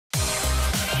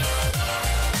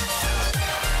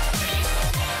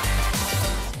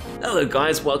Hello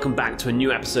guys, welcome back to a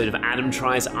new episode of Adam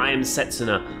Tries. I am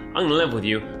Setsuna. I'm gonna live with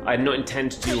you. I did not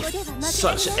intend to do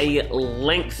such a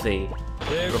lengthy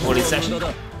recording session.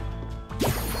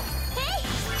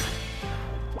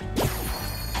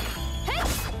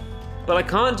 But I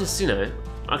can't just,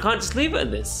 I can't just leave it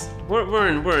at this. We're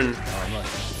in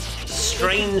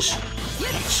strange,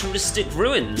 futuristic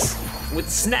ruins with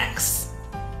snacks.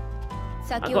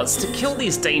 I've got to kill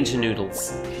these danger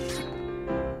noodles.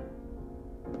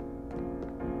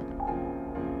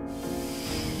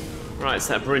 Right,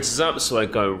 so that bridge is up, so I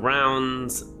go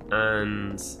round,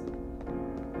 and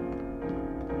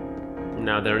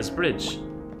now there is a bridge.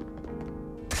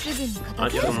 I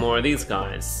kill more of these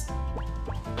guys.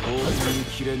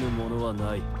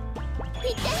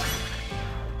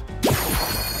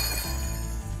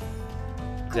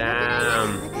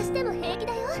 Damn.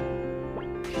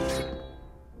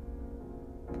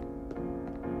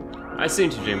 I seem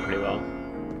to be doing pretty well.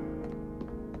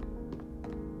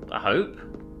 I hope.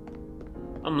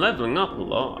 I'm leveling up a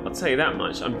lot, I'll tell you that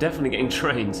much. I'm definitely getting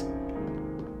trained.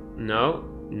 No,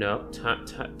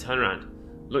 turn around.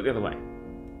 Look the other way.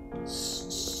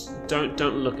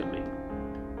 Don't look at me.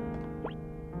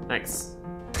 Thanks.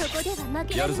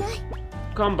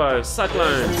 Combo,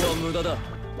 cyclone.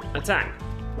 Attack.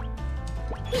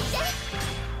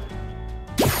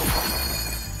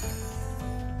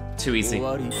 Too easy.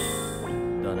 How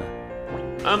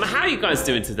are you guys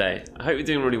doing today? I hope you're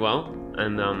doing really well,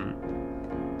 and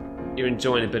you're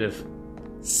enjoying a bit of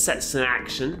Setsuna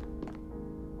action.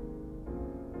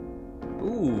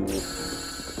 Ooh,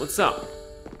 what's up?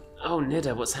 Oh,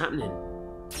 Nida, what's happening?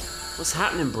 What's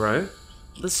happening, bro?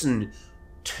 Listen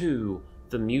to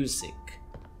the music.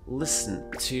 Listen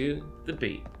to the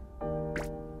beat.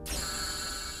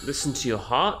 Listen to your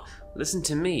heart. Listen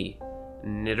to me,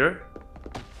 Nida.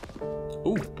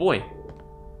 Ooh, boy.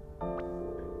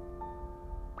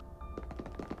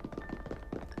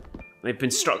 They've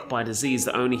been struck by a disease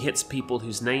that only hits people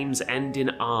whose names end in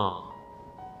R.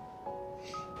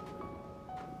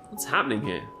 What's happening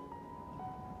here?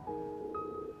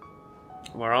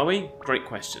 Where are we? Great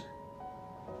question.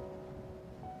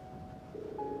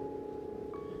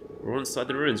 We're inside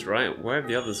the ruins, right? Where have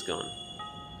the others gone?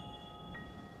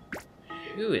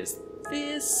 Who is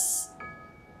this?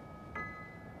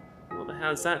 What the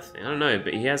hell is that thing? I don't know,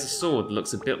 but he has a sword that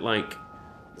looks a bit like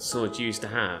the sword you used to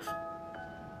have.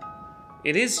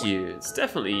 It is you. It's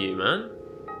definitely you, man.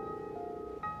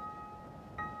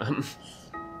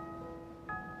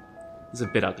 It's a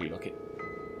bit ugly looking.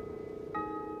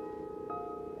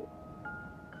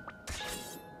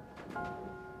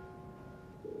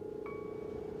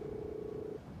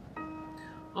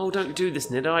 Oh, don't do this,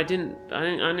 Nida.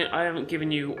 I haven't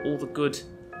given you all the good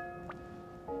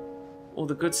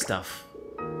stuff.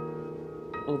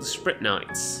 All the Sprit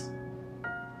Knights.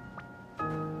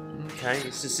 Okay,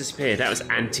 it's just disappeared. That was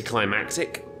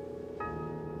anticlimactic.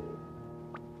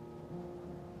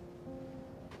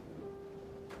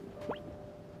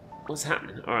 What's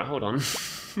happening? Alright, hold on.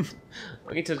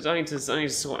 I need to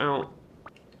sort out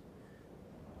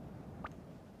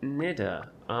Nida.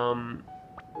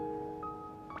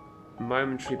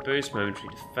 Momentary boost, momentary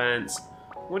defense.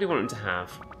 What do you want him to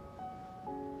have?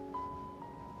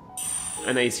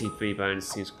 An ATB bonus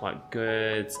seems quite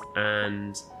good,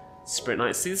 and Spirit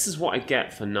Knight. See, this is what I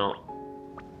get for not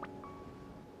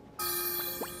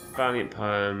Valiant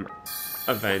Poem,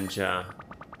 Avenger,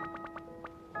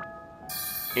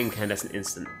 Incandescent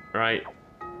Instant, right?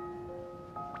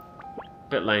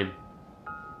 Bit lame.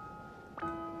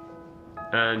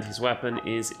 And his weapon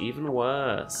is even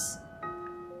worse.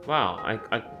 Wow, I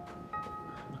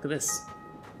look at this.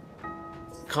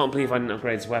 Can't believe I didn't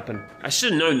upgrade his weapon. I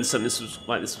should have known that something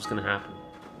like this was going to happen.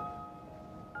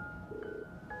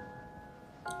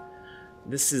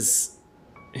 This is...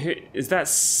 Is that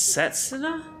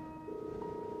Setsuna?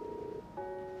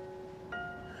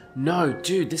 No,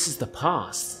 dude, this is the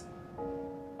past.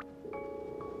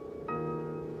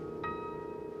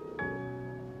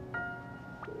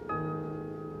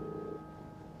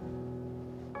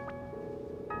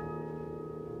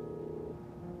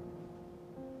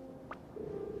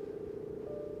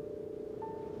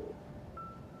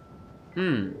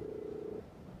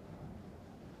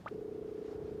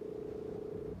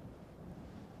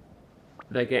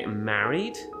 They're getting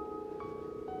married?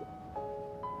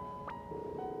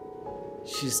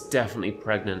 She's definitely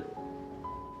pregnant.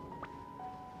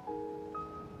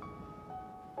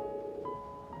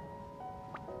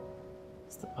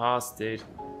 It's the past, dude.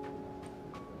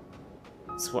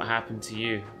 It's what happened to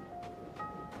you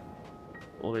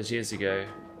all those years ago.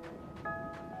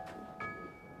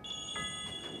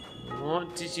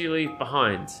 What did you leave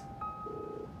behind?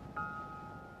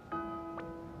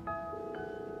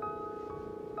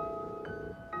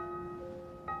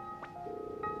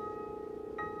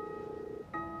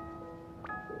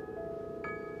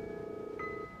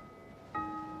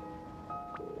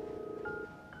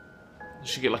 You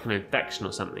should get like an infection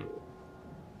or something.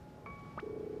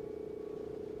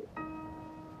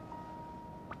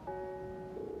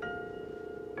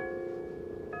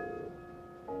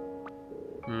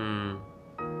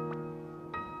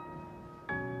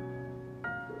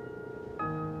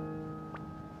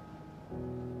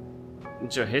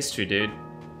 What's your history, dude?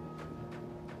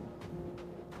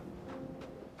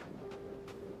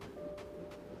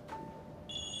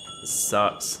 This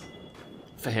sucks.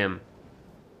 For him.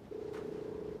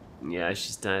 Yeah,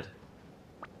 she's dead.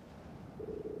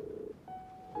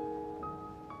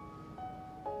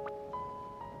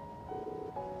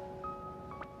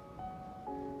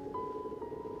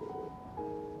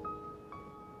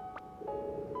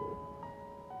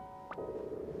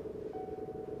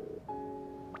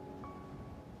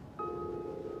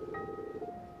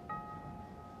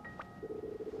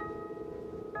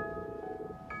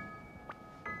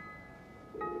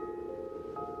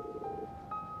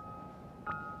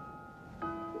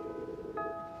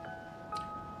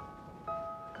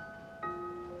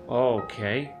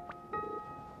 Okay.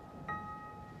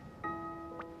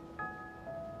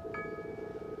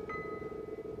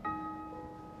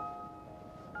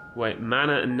 Wait,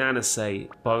 Mana and Nanase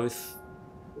both.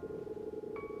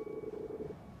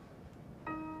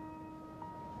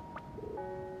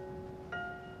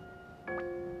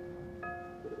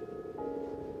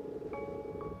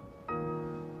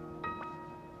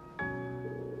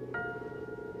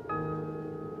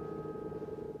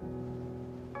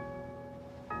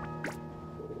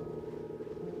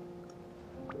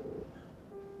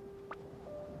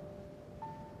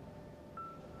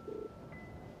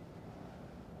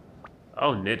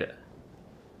 Oh, Nida.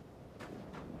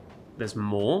 There's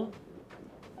more?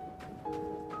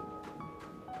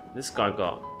 This guy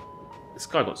got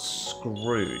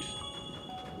screwed.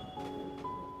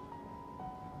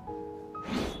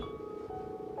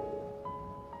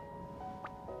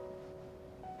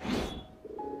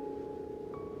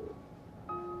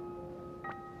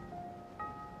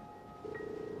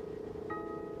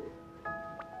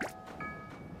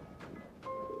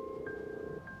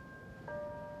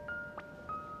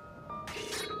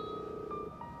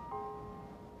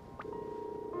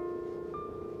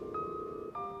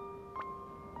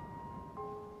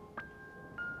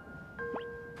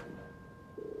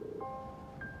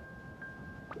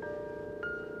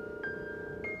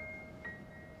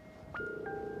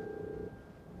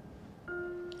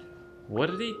 What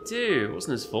did he do? It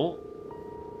wasn't his fault.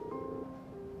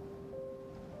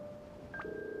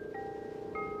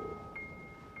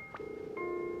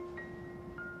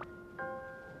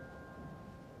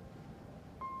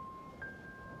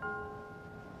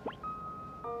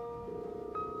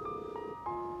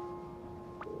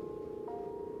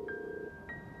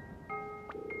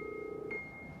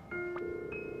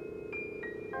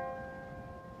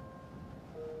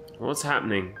 What's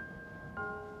happening?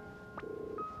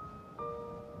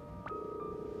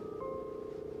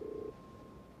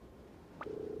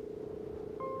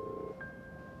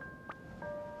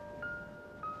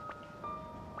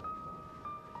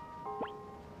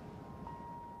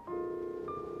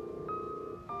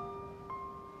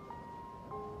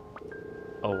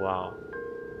 Oh, wow.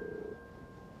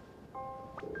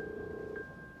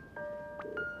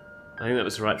 I think that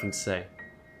was the right thing to say.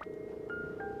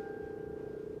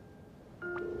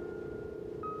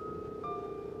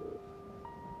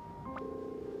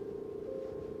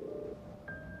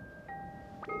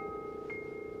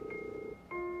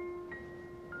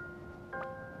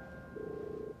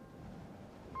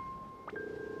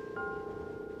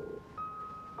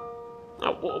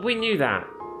 Oh, we knew that.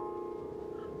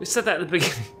 We said that at the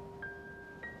beginning.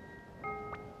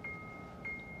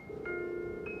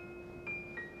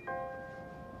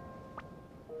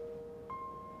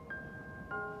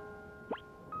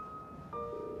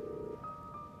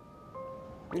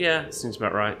 Yeah, seems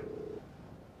about right.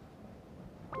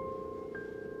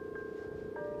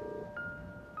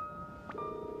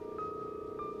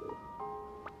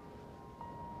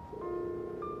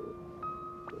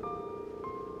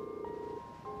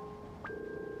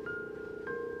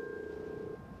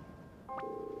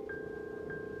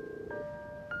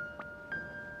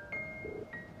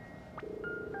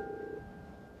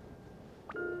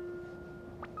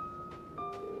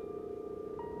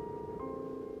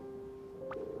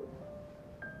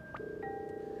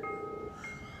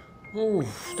 Ooh,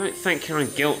 don't thank your own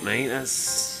guilt, mate.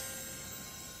 That's...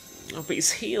 Oh, but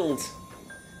he's healed.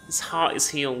 His heart is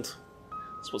healed.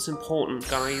 That's what's important,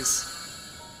 guys.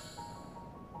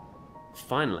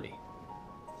 Finally.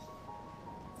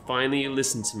 Finally you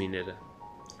listen to me, Nida.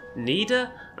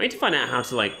 Nida? I need to find out how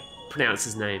to, like, pronounce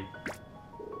his name.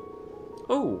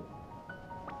 Oh.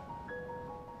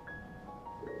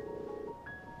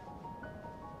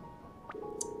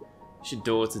 It's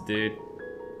your daughter, dude.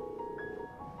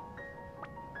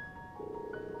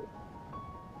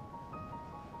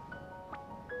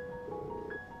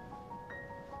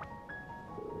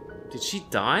 Did she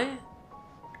die?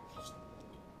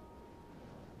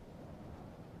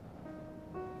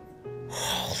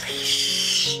 Holy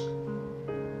sh!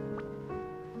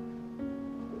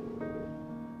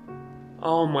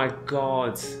 Oh my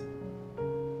god.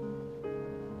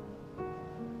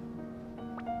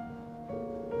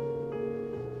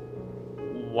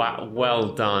 Wow,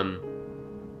 well done.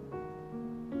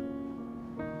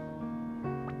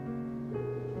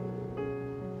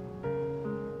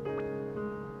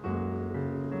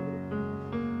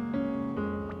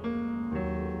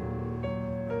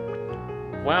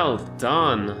 Well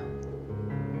done.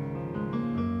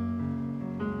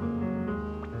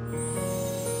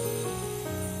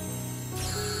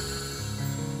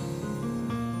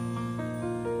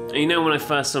 You know, when I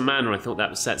first saw Mana, I thought that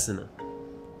was Setsuna.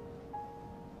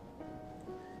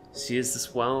 She is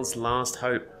this world's last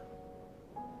hope.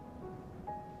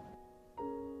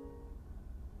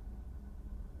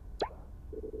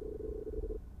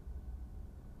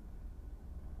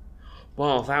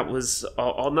 Well, that was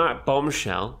on that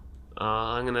bombshell.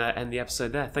 I'm gonna end the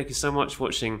episode there. Thank you so much for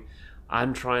watching.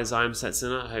 I'm Tries. I'm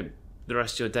Setsuna. I hope the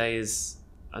rest of your day is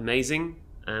amazing.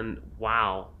 And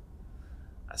wow,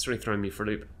 that's really throwing me for a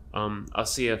loop. I'll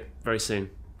see you very soon.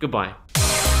 Goodbye.